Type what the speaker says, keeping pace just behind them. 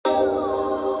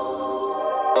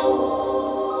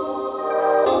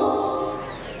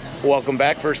Welcome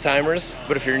back, first timers.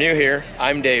 But if you're new here,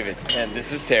 I'm David, and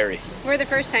this is Terry. We're the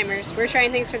first timers. We're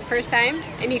trying things for the first time,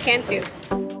 and you can too.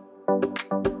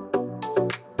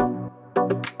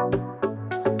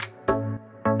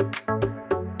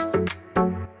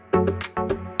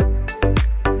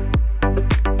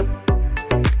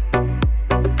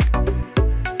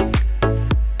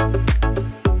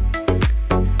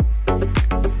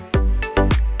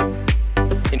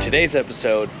 In today's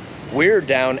episode, we're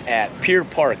down at Pier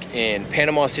Park in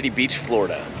Panama City Beach,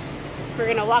 Florida. We're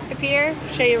gonna walk the pier,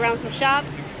 show you around some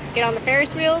shops, get on the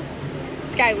Ferris wheel,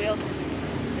 SkyWheel.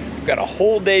 We've got a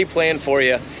whole day planned for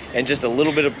you and just a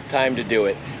little bit of time to do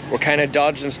it. We're kind of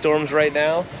dodging storms right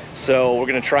now, so we're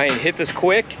gonna try and hit this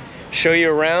quick, show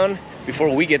you around before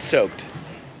we get soaked.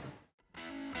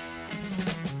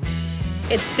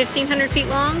 It's 1,500 feet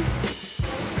long,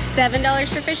 $7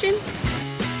 for fishing,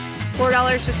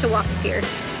 $4 just to walk the pier.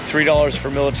 $3 for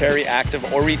military,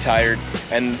 active, or retired,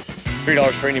 and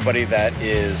 $3 for anybody that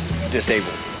is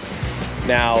disabled.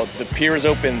 Now, the pier is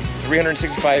open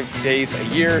 365 days a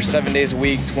year, 7 days a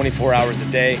week, 24 hours a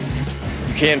day.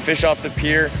 You can fish off the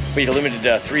pier, but you're limited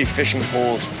to 3 fishing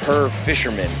poles per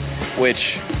fisherman,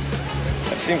 which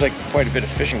that seems like quite a bit of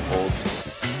fishing poles.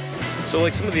 So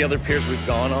like some of the other piers we've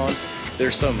gone on,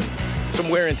 there's some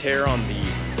wear and tear on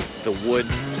the wood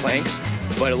planks,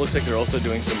 but it looks like they're also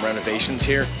doing some renovations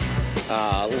here,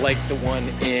 like the one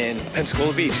in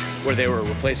Pensacola Beach, where they were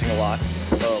replacing a lot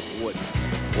of wood.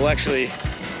 We'll actually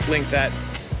link that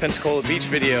Pensacola Beach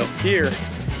video here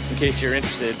in case you're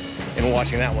interested in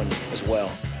watching that one as well.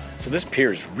 So this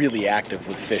pier is really active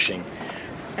with fishing.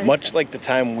 Much like the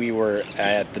time we were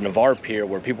at the Navarre Pier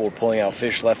where people were pulling out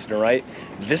fish left and right,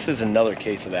 this is another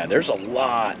case of that. There's a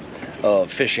lot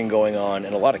of fishing going on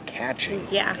and a lot of catching.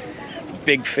 Yeah.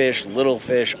 Big fish, little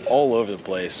fish, all over the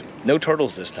place. No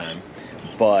turtles this time,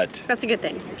 but that's a good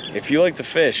thing. If you like to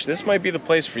fish, this might be the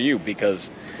place for you because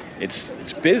it's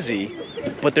busy,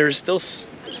 but there's still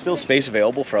space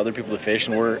available for other people to fish,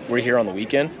 and we're here on the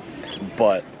weekend,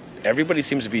 but everybody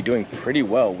seems to be doing pretty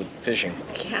well with fishing.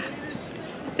 Yeah.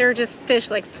 There are just fish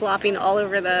like flopping all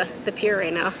over the pier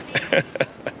right now.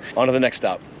 On to the next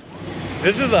stop.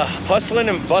 This is a hustling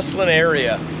and bustling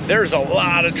area. There's a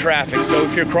lot of traffic, so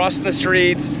if you're crossing the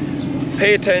streets,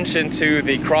 pay attention to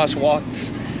the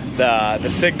crosswalks, the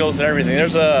signals and everything.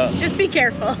 There's just be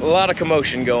careful. A lot of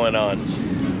commotion going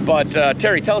on. But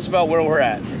Terry, tell us about where we're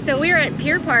at. So we're at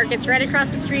Pier Park. It's right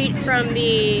across the street from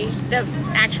the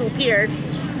actual pier.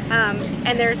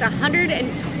 And there's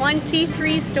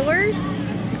 123 stores.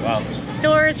 Wow.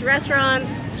 Stores,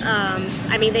 restaurants.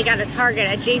 I mean, they got a Target,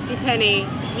 a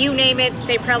JCPenney, you name it,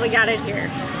 they probably got it here.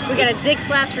 We got a Dick's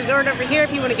Last Resort over here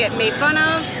if you want to get made fun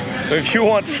of. So if you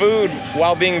want food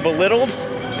while being belittled,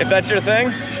 if that's your thing,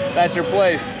 that's your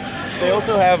place. They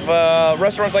also have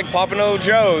restaurants like Pompano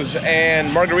Joe's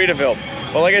and Margaritaville.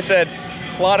 But like I said,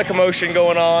 a lot of commotion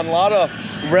going on, a lot of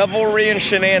revelry and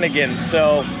shenanigans.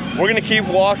 So we're gonna keep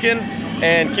walking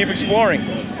and keep exploring.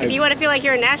 If you want to feel like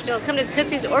you're in Nashville, come to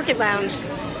Tootsie's Orchid Lounge.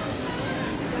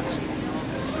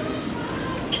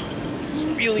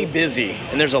 Really busy,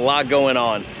 and there's a lot going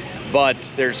on, but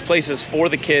there's places for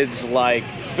the kids like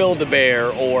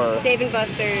Build-A-Bear or Dave &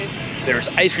 Buster's. There's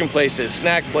ice cream places,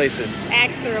 snack places,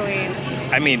 axe throwing.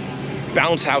 I mean,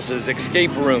 bounce houses, escape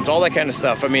rooms, all that kind of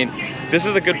stuff. I mean, this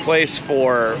is a good place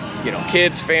for, you know,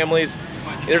 kids, families.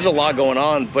 There's a lot going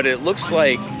on, but it looks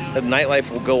like the nightlife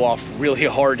will go off really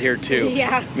hard here too.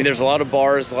 Yeah. I mean, there's a lot of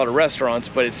bars, a lot of restaurants,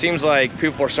 but it seems like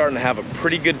people are starting to have a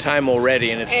pretty good time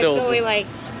already, and it's still only just, like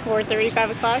 4:30,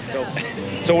 5 o'clock.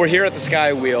 So we're here at the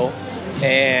SkyWheel,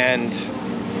 and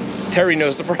Terry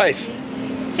knows the price.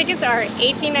 Tickets are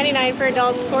 $18.99 for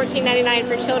adults, $14.99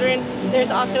 for children. There's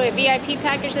also a VIP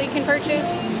package that you can purchase,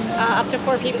 up to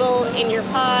 4 people in your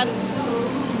pod,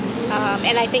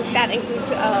 and I think that includes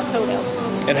a photo.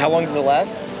 And how long does it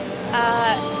last?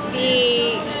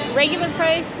 The regular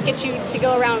price gets you to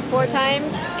go around 4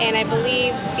 times, and I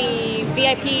believe the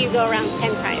VIP you go around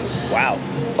 10 times. Wow.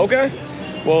 Okay.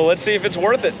 Well, let's see if it's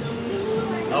worth it.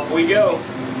 Up we go.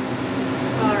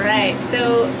 All right,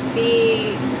 so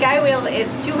the SkyWheel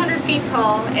is 200 feet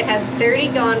tall. It has 30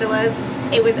 gondolas.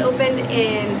 It was opened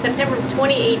in September of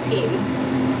 2018.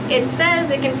 It says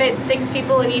it can fit 6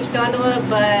 people in each gondola,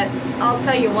 but I'll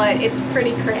tell you what, it's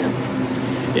pretty cramped.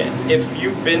 Yeah, if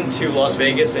you've been to Las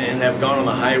Vegas and have gone on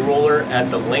the high roller at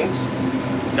the Lynx,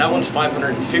 that one's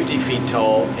 550 feet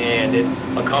tall and it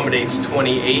accommodates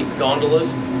 28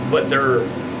 gondolas, but they're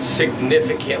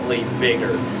significantly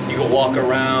bigger. You can walk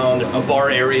around a bar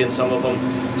area in some of them.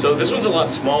 So this one's a lot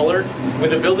smaller.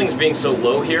 With the buildings being so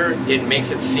low here, it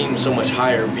makes it seem so much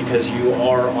higher because you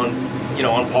are on you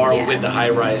know, on par with the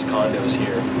high-rise condos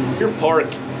here. Pier Park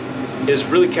is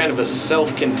really kind of a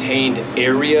self-contained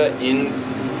area in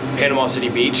Panama City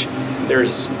Beach.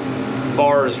 There's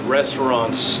bars,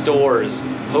 restaurants, stores,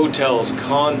 hotels,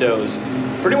 condos,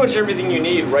 pretty much everything you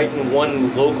need right in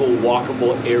one local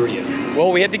walkable area.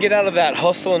 Well, we had to get out of that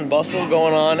hustle and bustle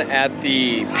going on at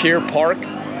the Pier Park.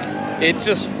 It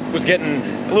just was getting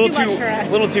a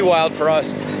little too wild for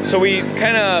us. So we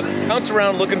kind of bounced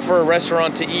around looking for a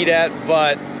restaurant to eat at,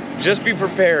 but just be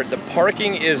prepared. The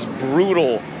parking is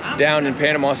brutal down in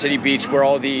Panama City Beach where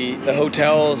all the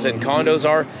hotels and condos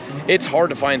are. It's hard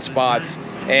to find spots.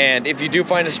 And if you do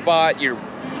find a spot, you're,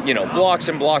 you know, blocks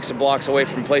and blocks and blocks away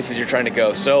from places you're trying to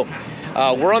go. So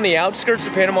we're on the outskirts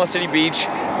of Panama City Beach,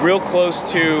 real close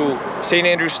to St.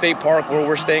 Andrews State Park where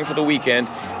we're staying for the weekend.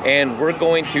 And we're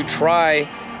going to try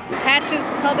Patch's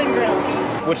Pub and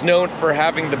Grill, which is known for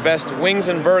having the best wings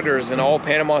and burgers in all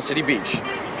Panama City Beach.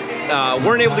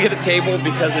 Weren't able to get a table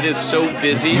because it is so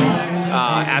busy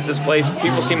at this place.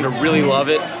 People seem to really love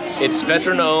it. It's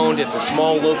veteran owned, it's a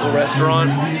small local restaurant.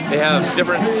 They have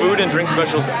different food and drink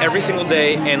specials every single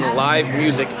day and live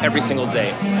music every single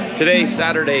day. Today,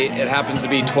 Saturday, it happens to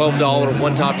be $12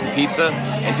 one topping pizza,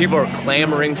 and people are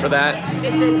clamoring for that.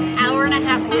 It's an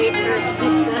hour-and-a-half wait for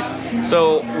pizza.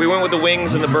 So we went with the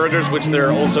wings and the burgers, which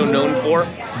they're also known for.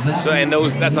 So, and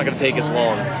that's not gonna take as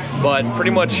long. But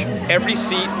pretty much every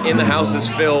seat in the house is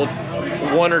filled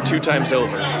 1 or 2 times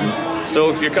over. So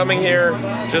if you're coming here,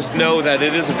 just know that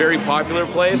it is a very popular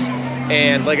place.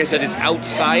 And like I said, it's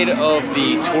outside of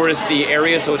the touristy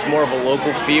area, so it's more of a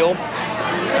local feel.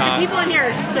 But the people in here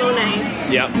are so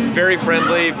nice. Yeah, very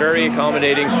friendly, very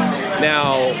accommodating.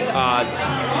 Now,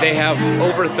 they have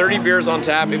over 30 beers on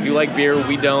tap. If you like beer,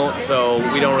 we don't, so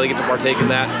we don't really get to partake in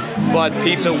that. But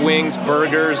pizza, wings,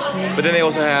 burgers, but then they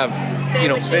also have, you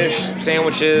know, fish,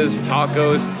 sandwiches,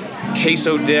 tacos,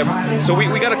 queso dip. So we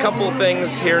got a couple of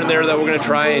things here and there that we're gonna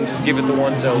try and just give it the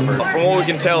once over. From what we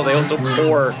can tell, they also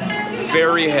pour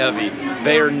very heavy.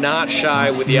 They are not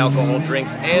shy with the alcohol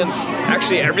drinks, and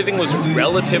actually everything was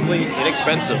relatively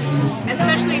inexpensive.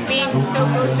 Especially being so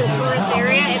close to a tourist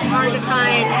area, it's hard to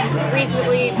find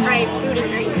reasonably priced food and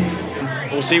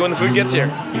drinks. We'll see when the food gets here.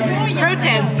 Pro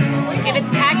tip, if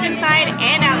it's packed inside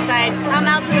and outside, come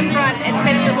out to the front and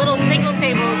sit at the little single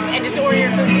tables and just order your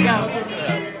food to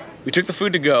go. We took the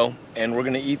food to go, and we're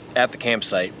gonna eat at the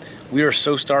campsite. We are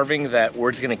so starving that we're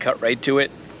just gonna cut right to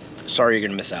it. Sorry you're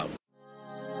gonna miss out.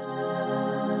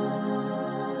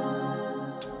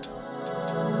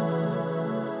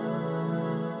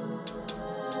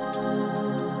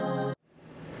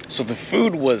 So the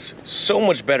food was so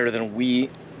much better than we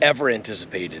ever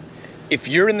anticipated. If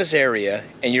you're in this area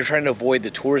and you're trying to avoid the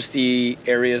touristy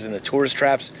areas and the tourist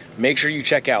traps, make sure you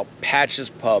check out Patch's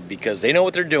Pub because they know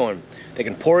what they're doing. They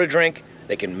can pour a drink,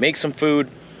 they can make some food,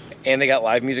 and they got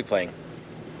live music playing.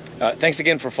 Thanks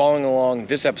again for following along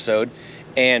this episode,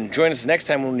 and join us next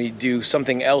time when we do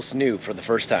something else new for the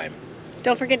first time.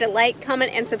 Don't forget to like,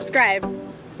 comment, and subscribe.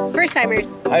 First timers.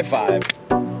 High five.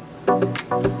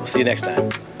 We'll see you next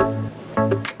time.